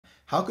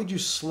how could you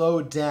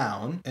slow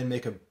down and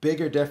make a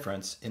bigger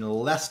difference in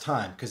less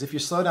time? Because if you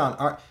slow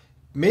down,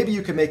 maybe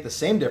you could make the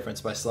same difference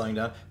by slowing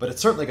down, but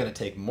it's certainly going to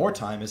take more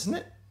time, isn't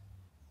it?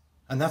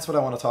 And that's what I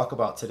want to talk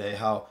about today,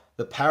 how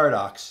the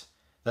paradox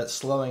that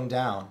slowing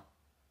down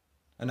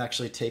and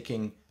actually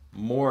taking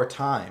more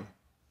time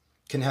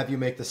can have you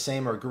make the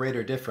same or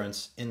greater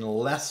difference in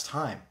less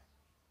time,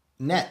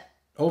 net,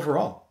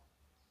 overall.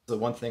 The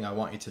one thing I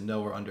want you to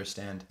know or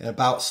understand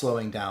about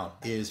slowing down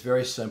is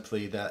very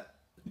simply that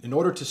in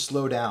order to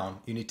slow down,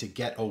 you need to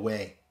get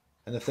away.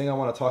 And the thing I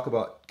want to talk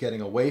about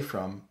getting away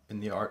from in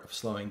the art of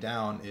slowing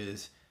down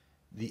is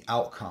the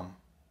outcome.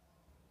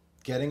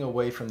 Getting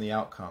away from the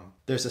outcome.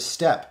 There's a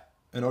step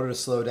in order to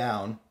slow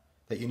down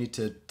that you need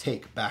to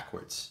take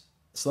backwards.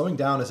 Slowing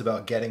down is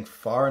about getting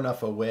far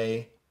enough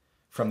away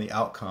from the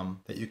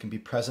outcome that you can be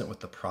present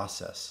with the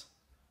process.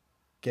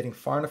 Getting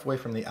far enough away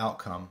from the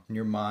outcome in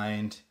your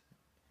mind,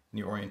 in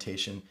your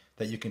orientation,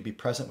 that you can be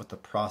present with the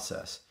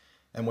process.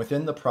 And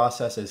within the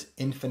process is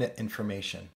infinite information.